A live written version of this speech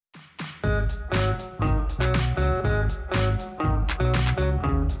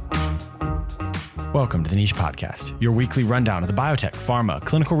Welcome to the Niche Podcast, your weekly rundown of the biotech, pharma,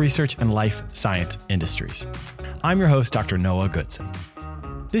 clinical research, and life science industries. I'm your host, Dr. Noah Goodson.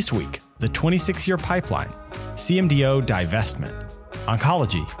 This week, the 26-year pipeline, CMDO divestment,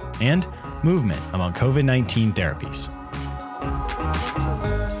 oncology, and movement among COVID-19 therapies.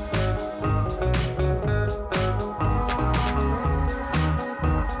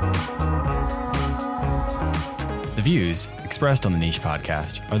 The views expressed on the Niche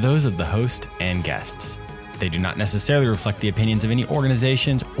Podcast are those of the host and guests. They do not necessarily reflect the opinions of any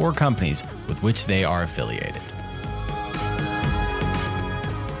organizations or companies with which they are affiliated.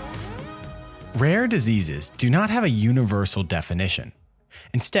 Rare diseases do not have a universal definition.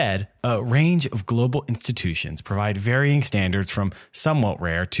 Instead, a range of global institutions provide varying standards from somewhat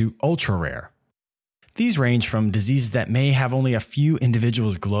rare to ultra rare. These range from diseases that may have only a few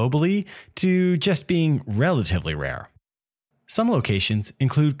individuals globally to just being relatively rare. Some locations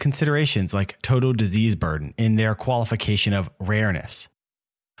include considerations like total disease burden in their qualification of rareness.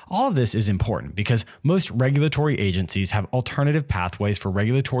 All of this is important because most regulatory agencies have alternative pathways for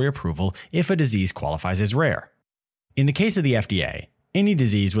regulatory approval if a disease qualifies as rare. In the case of the FDA, any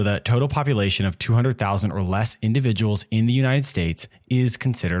disease with a total population of 200,000 or less individuals in the United States is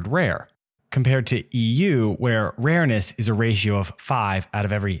considered rare, compared to EU, where rareness is a ratio of 5 out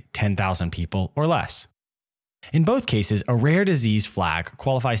of every 10,000 people or less. In both cases, a rare disease flag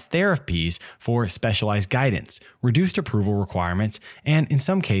qualifies therapies for specialized guidance, reduced approval requirements, and in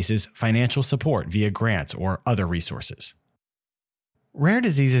some cases, financial support via grants or other resources. Rare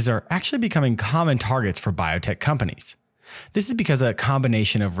diseases are actually becoming common targets for biotech companies. This is because a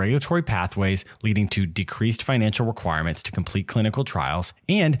combination of regulatory pathways leading to decreased financial requirements to complete clinical trials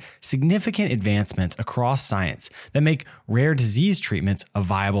and significant advancements across science that make rare disease treatments a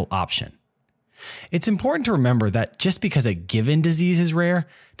viable option. It's important to remember that just because a given disease is rare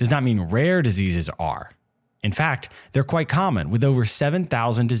does not mean rare diseases are. In fact, they're quite common, with over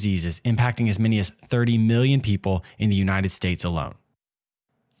 7,000 diseases impacting as many as 30 million people in the United States alone.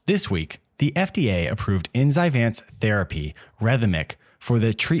 This week, the FDA approved Enzyvant's therapy, Regeneron, for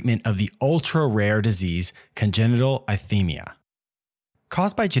the treatment of the ultra-rare disease congenital athemia.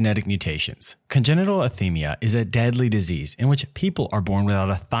 Caused by genetic mutations, congenital athemia is a deadly disease in which people are born without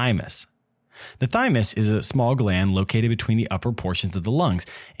a thymus. The thymus is a small gland located between the upper portions of the lungs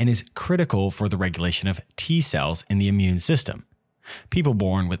and is critical for the regulation of T cells in the immune system. People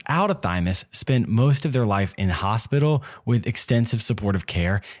born without a thymus spend most of their life in hospital with extensive supportive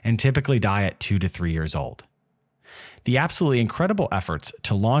care and typically die at 2 to 3 years old. The absolutely incredible efforts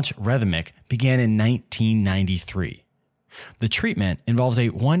to launch Regeneron began in 1993. The treatment involves a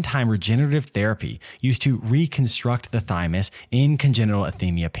one-time regenerative therapy used to reconstruct the thymus in congenital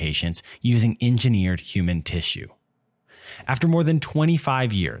athemia patients using engineered human tissue. After more than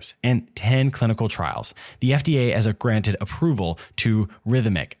 25 years and 10 clinical trials, the FDA has granted approval to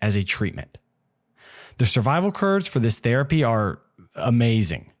Regeneron as a treatment. The survival curves for this therapy are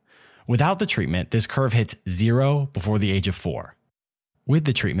amazing. Without the treatment, this curve hits 0 before the age of 4. With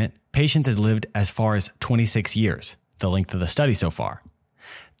the treatment, patients have lived as far as 26 years, the length of the study so far.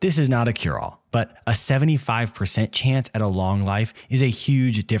 This is not a cure-all, but a 75% chance at a long life is a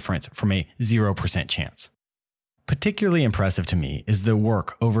huge difference from a 0% chance. Particularly impressive to me is the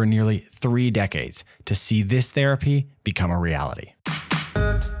work over nearly 3 decades to see this therapy become a reality.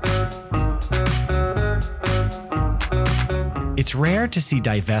 It's rare to see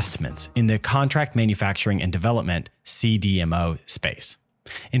divestments in the contract manufacturing and development CDMO space.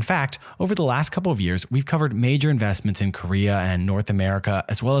 In fact, over the last couple of years, we've covered major investments in Korea and North America,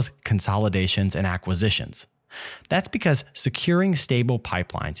 as well as consolidations and acquisitions. That's because securing stable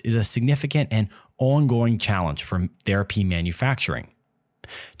pipelines is a significant and ongoing challenge for therapy manufacturing.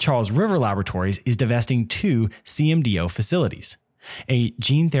 Charles River Laboratories is divesting 2 CMDO facilities. A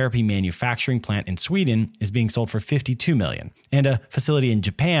gene therapy manufacturing plant in Sweden is being sold for $52 million, and a facility in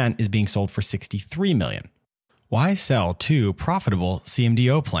Japan is being sold for $63 million. Why sell 2 profitable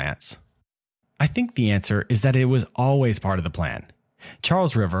CMDO plants? I think the answer is that it was always part of the plan.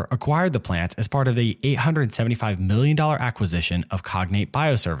 Charles River acquired the plants as part of the $875 million acquisition of Cognate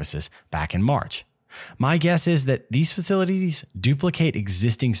Bioservices back in March. My guess is that these facilities duplicate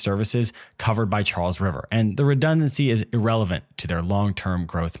existing services covered by Charles River, and the redundancy is irrelevant to their long-term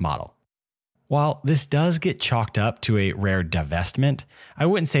growth model. While this does get chalked up to a rare divestment, I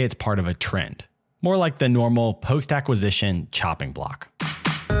wouldn't say it's part of a trend. More like the normal post-acquisition chopping block.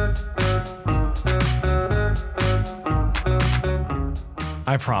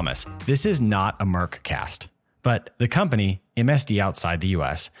 I promise, this is not a Merck cast. But the company, MSD outside the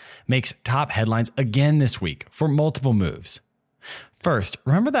US, makes top headlines again this week for multiple moves. First,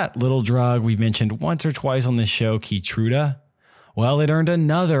 remember that little drug we've mentioned once or twice on this show, Keytruda? Well, it earned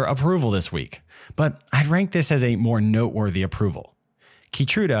another approval this week, but I'd rank this as a more noteworthy approval.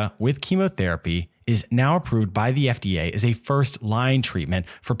 Keytruda, with chemotherapy, is now approved by the FDA as a first-line treatment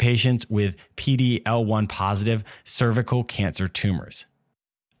for patients with PD-L1 positive cervical cancer tumors.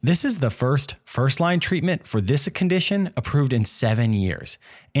 This is the first-line treatment for this condition approved in 7 years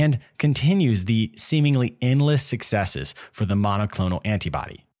and continues the seemingly endless successes for the monoclonal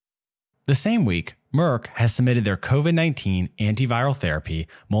antibody. The same week, Merck has submitted their COVID-19 antiviral therapy,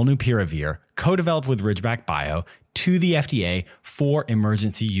 molnupiravir, co-developed with Ridgeback Bio, to the FDA for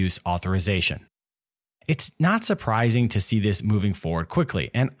emergency use authorization. It's not surprising to see this moving forward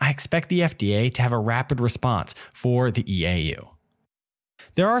quickly, and I expect the FDA to have a rapid response for the EAU.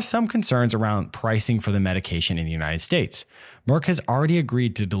 There are some concerns around pricing for the medication in the United States. Merck has already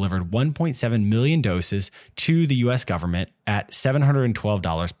agreed to deliver 1.7 million doses to the U.S. government at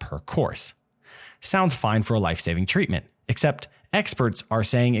 $712 per course. Sounds fine for a life-saving treatment, except experts are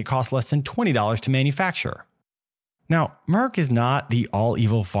saying it costs less than $20 to manufacture. Now, Merck is not the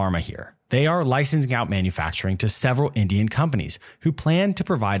all-evil pharma here. They are licensing out manufacturing to several Indian companies who plan to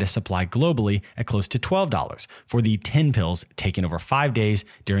provide a supply globally at close to $12 for the 10 pills taken over 5 days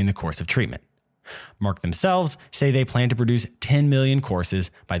during the course of treatment. Merck themselves say they plan to produce 10 million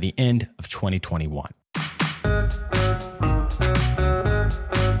courses by the end of 2021.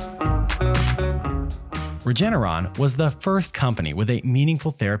 Regeneron was the first company with a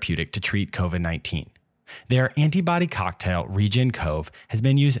meaningful therapeutic to treat COVID-19. Their antibody cocktail RegenCov has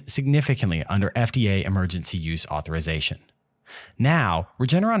been used significantly under FDA emergency use authorization. Now,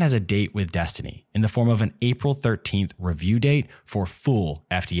 Regeneron has a date with destiny in the form of an April 13th review date for full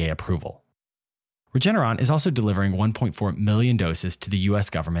FDA approval. Regeneron is also delivering 1.4 million doses to the U.S.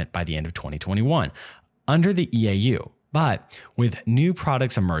 government by the end of 2021 under the EAU. But with new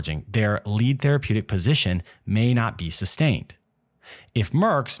products emerging, their lead therapeutic position may not be sustained. If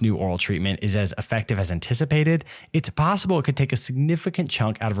Merck's new oral treatment is as effective as anticipated, it's possible it could take a significant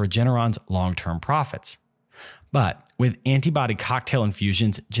chunk out of Regeneron's long-term profits. But with antibody cocktail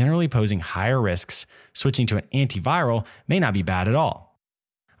infusions generally posing higher risks, switching to an antiviral may not be bad at all.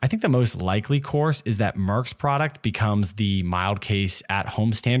 I think the most likely course is that Merck's product becomes the mild case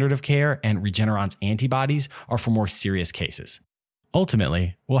at-home standard of care and Regeneron's antibodies are for more serious cases.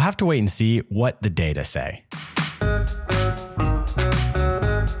 Ultimately, we'll have to wait and see what the data say.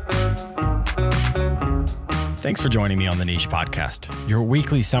 Thanks for joining me on the Niche Podcast, your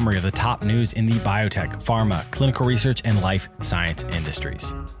weekly summary of the top news in the biotech, pharma, clinical research, and life science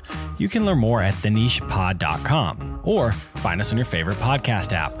industries. You can learn more at thenichepod.com or find us on your favorite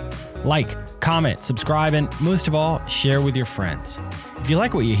podcast app. Like, comment, subscribe, and most of all, share with your friends. If you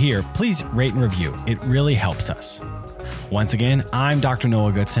like what you hear, please rate and review. It really helps us. Once again, I'm Dr.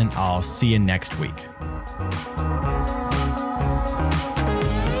 Noah Goodson. I'll see you next week.